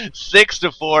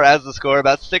 6-4 as the score,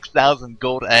 about 6,000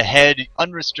 gold ahead.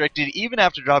 Unrestricted, even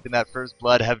after dropping that first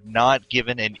blood, have not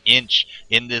given an inch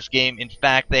in this game. In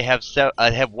fact, they have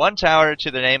one tower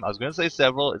to their name. I was going to say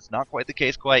several. It's not quite the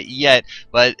case quite yet,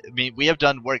 but I mean, we have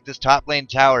done work. This top lane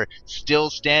tower still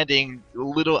standing a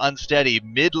little unsteady.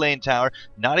 Mid lane tower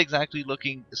not exactly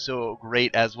looking so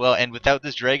great as well, and without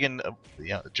this dragon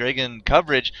dragon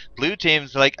coverage, blue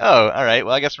team's like, oh, alright,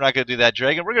 well I guess we're not going to do that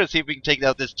dragon. We're going to see if we can take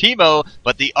out this Teemo,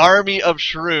 but the army of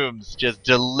shrooms just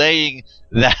delaying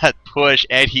that push,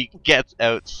 and he gets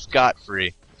out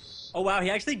scot-free. Oh wow, he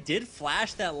actually did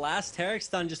flash that last Taric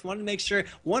stun. Just wanted to make sure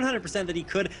 100% that he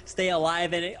could stay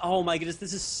alive. And oh my goodness,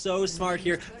 this is so smart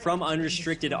here from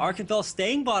Unrestricted. Arkenfell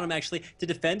staying bottom actually to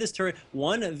defend this turret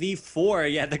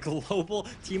 1v4. Yeah, the global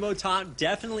Teemo taunt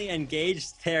definitely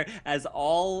engaged there as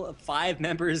all 5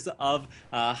 members of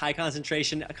High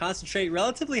Concentration concentrate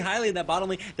relatively highly in that bottom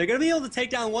lane. They're going to be able to take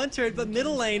down one turret, but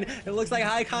middle lane, it looks like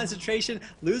High Concentration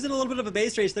losing a little bit of a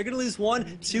base race. They're going to lose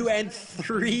 1, 2, and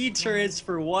 3 turrets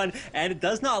for 1. And it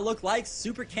does not look like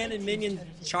Super Cannon Minion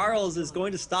Charles is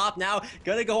going to stop now.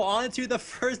 Going to go on to the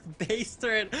first base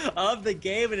turret of the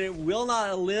game, and it will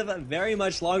not live very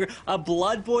much longer. A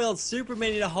blood-boiled Super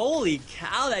Minion. Holy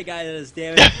cow, that guy does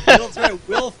damage. Middle turret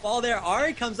will fall there.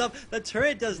 Ahri comes up. The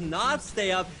turret does not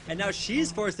stay up, and now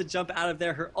she's forced to jump out of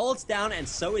there. Her ult's down, and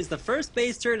so is the first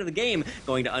base turret of the game,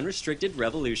 going to Unrestricted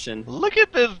Revolution. Look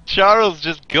at this Charles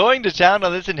just going to town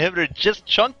on this inhibitor. Just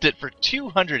chunked it for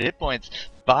 200 hit points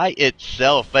by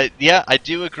itself. But yeah, I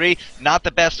do agree, not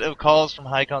the best of calls from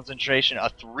High Concentration. A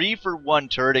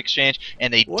 3-for-1 turret exchange,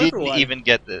 and they didn't even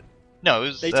get the... No, it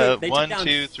was they 1,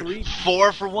 2, 3,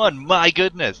 4 for 1. My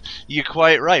goodness, you're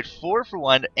quite right. 4 for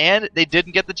 1, and they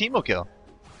didn't get the Teemo kill.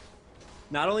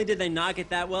 Not only did they not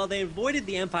get that, well, they avoided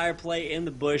the Empire play in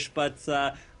the bush, but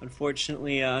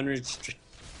unfortunately,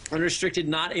 Unrestricted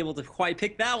not able to quite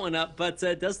pick that one up, but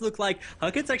it does look like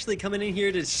Huckett's actually coming in here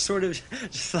to sort of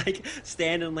just like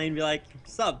stand in lane and be like,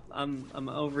 sup, I'm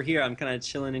over here, I'm kind of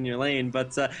chilling in your lane,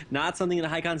 but not something that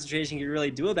High Concentration can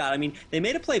really do about it. I mean, they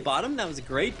made a play bottom, that was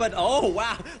great, but oh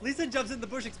wow, Lisa jumps in the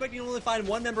bush expecting to only find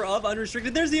one member of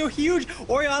Unrestricted. There's the huge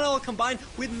Orianna combined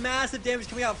with massive damage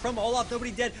coming out from Olaf.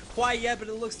 Nobody dead quite yet, but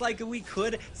it looks like we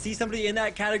could see somebody in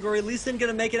that category. Lisa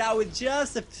gonna make it out with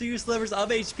just a few slivers of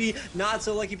HP. Not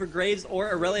so lucky for Graves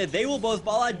or Aurelia. They will both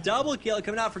ball a double kill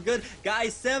coming out for good. Guy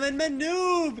 7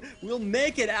 Manoob will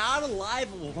make it out alive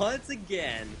once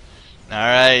again.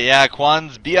 Alright, yeah,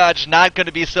 Quan's Biatch not going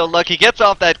to be so lucky. Gets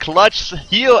off that clutch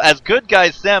heal as good guy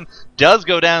Sam does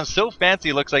go down. So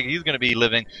Fancy looks like he's going to be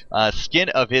living skin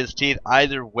of his teeth.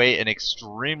 Either way, an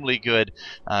extremely good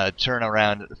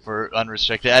turnaround for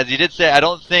unrestricted. As you did say, I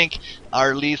don't think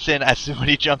our Lee Sin, as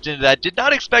somebody jumped into that, did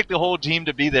not expect the whole team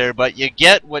to be there, but you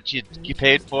get what you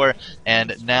paid for,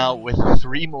 and now with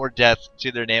 3 more deaths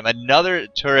to their name, another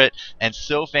turret, and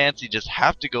So Fancy just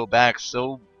have to go back,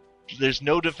 so there's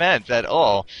no defense at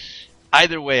all.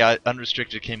 Either way,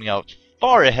 unrestricted came out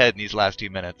far ahead in these last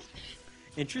 2 minutes.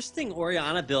 Interesting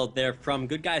Orianna build there from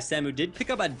Good Guy Sam, who did pick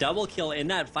up a double kill in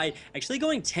that fight. Actually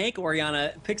going tank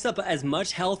Orianna, picks up as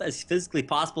much health as physically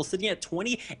possible, sitting at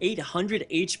 2,800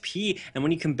 HP. And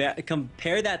when you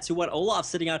compare that to what Olaf's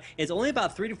sitting on, it's only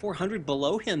about 300 to 400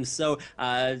 below him. So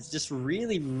just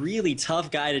really, really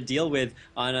tough guy to deal with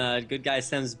on Good Guy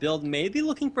Sam's build. Maybe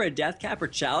looking for a death cap or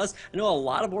chalice. I know a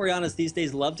lot of Oriannas these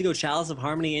days love to go Chalice of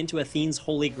Harmony into Athene's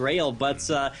Holy Grail, but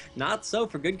not so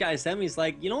for Good Guy Sam. He's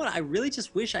like, you know what, I really just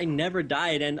wish I never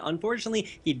died, and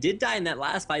unfortunately he did die in that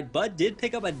last fight, but did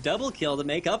pick up a double kill to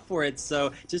make up for it.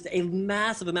 So just a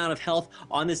massive amount of health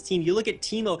on this team. You look at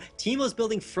Teemo's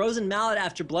building Frozen Mallet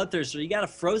after Bloodthirster. You got a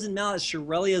Frozen Mallet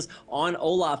Shirelia's on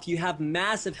Olaf. You have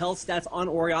massive health stats on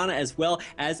Orianna as well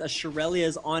as a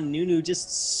Shirelia's on Nunu.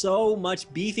 Just so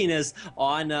much beefiness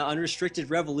on Unrestricted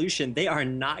Revolution. They are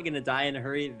not going to die in a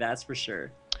hurry, that's for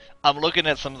sure. I'm looking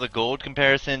at some of the gold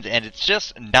comparisons, and it's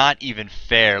just not even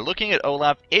fair. Looking at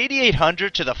Olaf,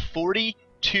 8,800 to the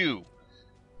 42.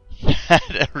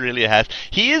 That really has.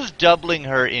 He is doubling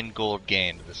her in gold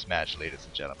gained this match, ladies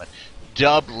and gentlemen.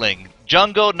 Doubling.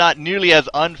 Jungle, not nearly as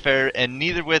unfair, and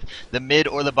neither with the mid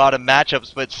or the bottom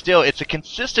matchups, but still, it's a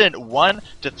consistent 1,000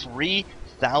 to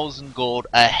 3,000 gold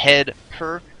ahead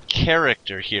per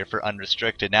character here for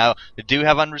unrestricted. Now, they do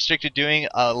have unrestricted doing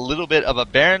a little bit of a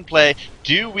Baron play.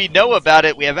 Do we know about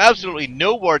it? We have absolutely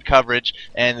no ward coverage,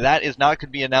 and that is not going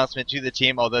to be an announcement to the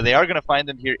team, although they are going to find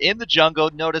them here in the jungle.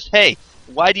 Notice, hey,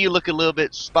 why do you look a little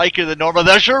bit spikier than normal?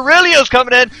 The Shirelia's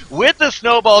coming in with the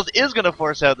snowballs, is going to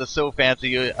force out the So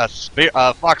Fancy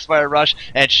Foxfire Rush,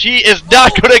 and she is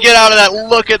not going to get out of that.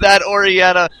 Look at that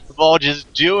Orianna ball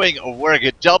just doing work.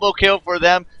 A double kill for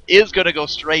them is going to go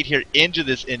straight here into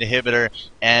this inhibitor,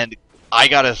 and I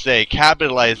gotta say,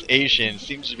 capitalization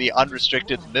seems to be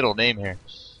Unrestricted's middle name here.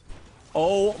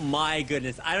 Oh my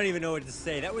goodness, I don't even know what to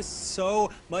say. That was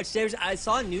so much damage. I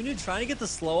saw Nunu trying to get the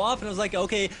slow off, and I was like,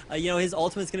 okay, you know, his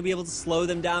ultimate's going to be able to slow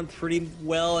them down pretty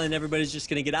well, and everybody's just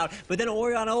going to get out. But then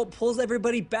Orianna pulls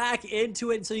everybody back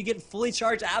into it, so you get fully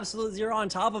charged Absolute Zero on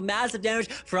top of massive damage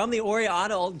from the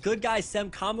Orianna. Good Guy Sem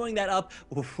comboing that up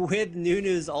with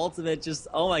Nunu's ultimate. Just,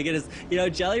 oh my goodness. You know,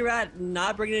 Jelly Rat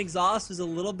not bringing exhaust was a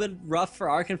little bit rough for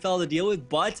Arkenfell to deal with,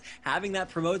 but having that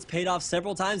promotes paid off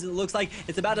several times, and it looks like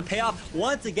it's about to pay off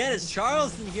once again. As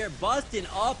Charleston here busting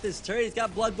off this turret. He's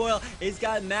got Blood Boil. He's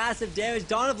got massive damage.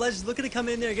 Dawn of Legends looking to come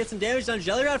in there and get some damage done.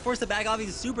 Jelly Rat forced to back off.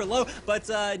 He's super low, but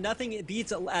nothing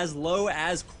beats as low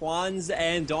as Quan's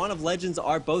and Dawn of Legends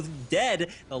are both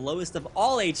dead, the lowest of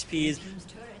all HPs.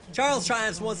 Charles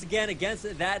triumphs once again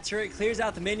against that turret, clears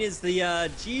out the minions. The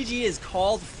GG is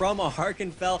called from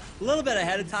Arkenfell a little bit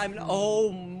ahead of time, and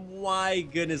oh my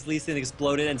goodness, Lee Sin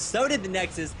exploded, and so did the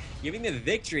Nexus, giving the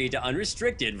victory to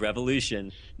Unrestricted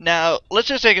Revolution. Now, let's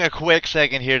just take a quick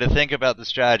second here to think about the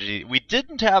strategy. We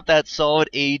didn't have that solid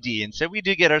AD, and so we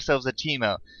did get ourselves a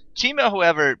Teemo. Teemo,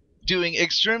 however, doing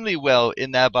extremely well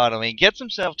in that bottom lane, gets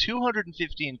himself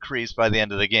 250 increase by the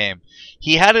end of the game.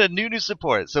 He had a Nunu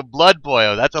support, so Blood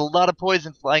Boil, that's a lot of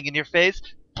poison flying in your face,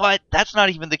 but that's not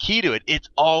even the key to it. It's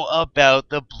all about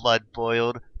the Blood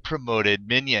Boiled promoted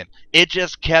minion. It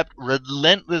just kept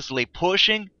relentlessly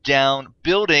pushing down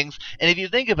buildings, and if you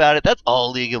think about it, that's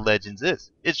all League of Legends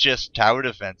is. It's just tower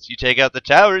defense. You take out the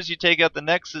towers, you take out the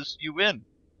Nexus, you win.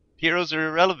 Heroes are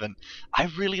irrelevant. I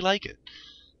really like it.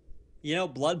 You know,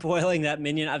 blood boiling that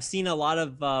minion. I've seen a lot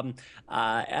of,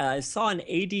 I saw an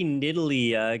AD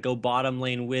Nidalee go bottom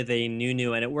lane with a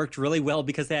Nunu, and it worked really well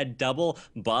because they had double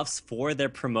buffs for their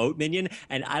promote minion.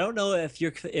 And I don't know if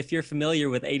you're familiar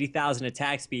with 80,000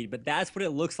 attack speed, but that's what it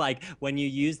looks like when you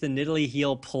use the Nidalee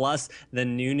heal plus the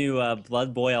Nunu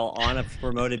blood boil on a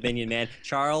promoted minion, man.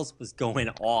 Charles was going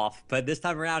off, but this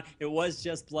time around, it was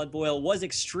just blood boil. Was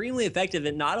extremely effective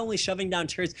at not only shoving down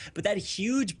turrets, but that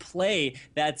huge play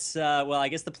that's well, I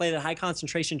guess the play that High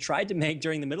Concentration tried to make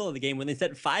during the middle of the game when they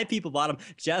set 5 people bottom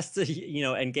just to,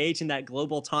 engage in that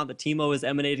global taunt that Teemo was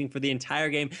emanating for the entire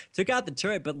game. Took out the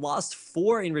turret, but lost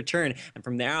 4 in return. And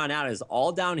from there on out, it is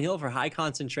all downhill for High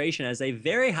Concentration as a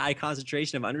very high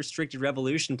concentration of unrestricted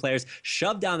Revolution players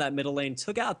shoved down that middle lane,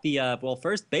 took out the,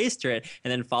 first base turret,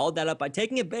 and then followed that up by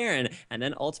taking a Baron, and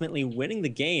then ultimately winning the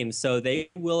game. So they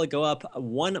will go up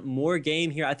one more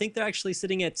game here. I think they're actually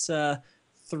sitting at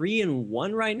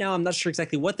 3-1 right now. I'm not sure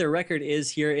exactly what their record is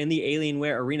here in the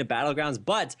Alienware Arena Battlegrounds,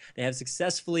 but they have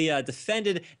successfully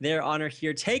defended their honor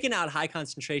here, taken out High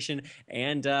Concentration,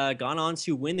 and gone on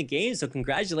to win the game. So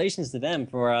congratulations to them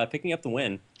for picking up the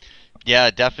win.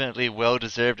 Yeah, definitely well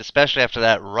deserved, especially after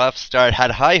that rough start. Had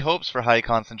high hopes for High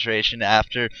Concentration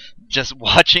after just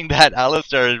watching that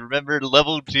Alistar. Remember,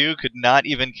 level 2 could not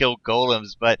even kill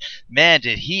golems, but man,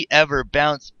 did he ever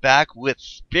bounce back with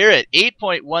spirit.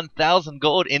 8.1 thousand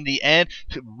gold in the end,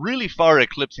 really far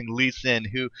eclipsing Lee Sin,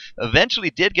 who eventually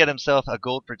did get himself a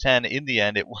gold for 10 in the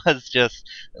end. It was just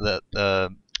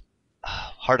the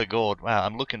Heart of Gold. Wow,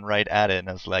 I'm looking right at it and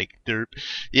I was like, derp.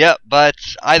 Yeah, but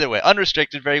either way,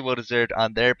 unrestricted, very well deserved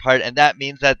on their part, and that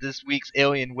means that this week's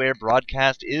Alienware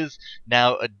broadcast is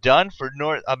now done for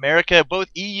North America. Both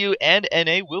EU and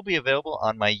NA will be available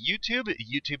on my YouTube,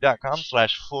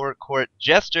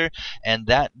 youtube.com/FourCourtJester, and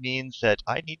that means that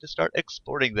I need to start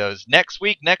exporting those. Next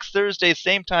week, next Thursday,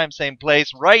 same time, same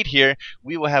place, right here,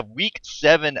 we will have Week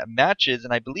 7 matches,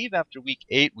 and I believe after Week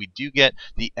 8 we do get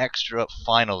the extra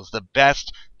finals. The best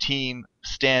team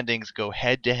standings go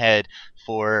head to head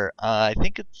for I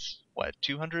think it's what,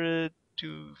 $200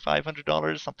 to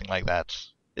 $500, something like that.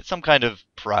 It's some kind of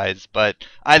prize, but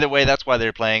either way, that's why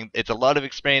they're playing. It's a lot of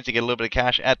experience to get a little bit of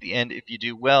cash at the end if you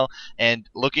do well. And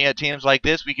looking at teams like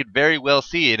this, we could very well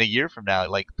see in a year from now,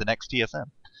 like the next TSM.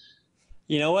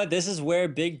 You know what? This is where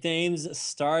big names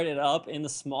started up in the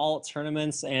small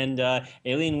tournaments, and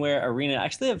Alienware Arena,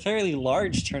 actually a fairly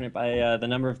large tournament by the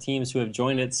number of teams who have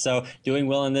joined it. So doing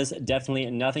well in this, definitely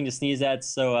nothing to sneeze at.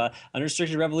 So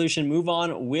Unrestricted Revolution move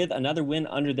on with another win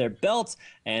under their belt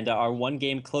and are one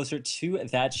game closer to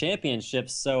that championship.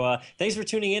 So thanks for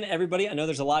tuning in, everybody. I know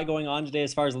there's a lot going on today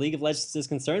as far as League of Legends is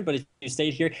concerned, but if you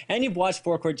stayed here and you've watched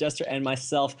FourCourtJester and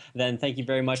myself, then thank you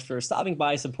very much for stopping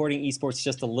by, supporting esports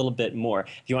just a little bit more.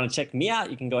 If you want to check me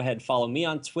out, you can go ahead and follow me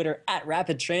on Twitter at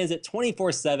RapidTransit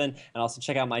 24/7, and also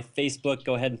check out my Facebook.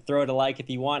 Go ahead and throw it a like if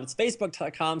you want. It's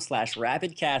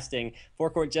facebook.com/rapidcasting.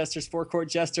 FourCourtJester's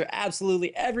FourCourtJester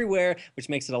absolutely everywhere, which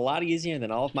makes it a lot easier than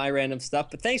all of my random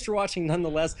stuff. But thanks for watching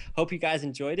nonetheless. Hope you guys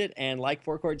enjoyed it, and like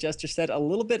FourCourtJester said a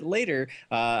little bit later,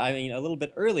 a little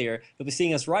bit earlier, you'll be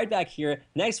seeing us right back here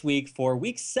next week for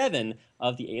Week 7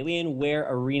 of the Alienware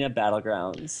Arena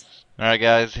Battlegrounds. Alright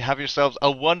guys, have yourselves a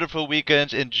wonderful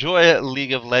weekend. Enjoy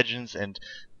League of Legends and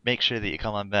make sure that you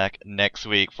come on back next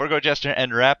week. FourCourtJester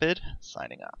and Rapid,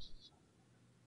 signing off.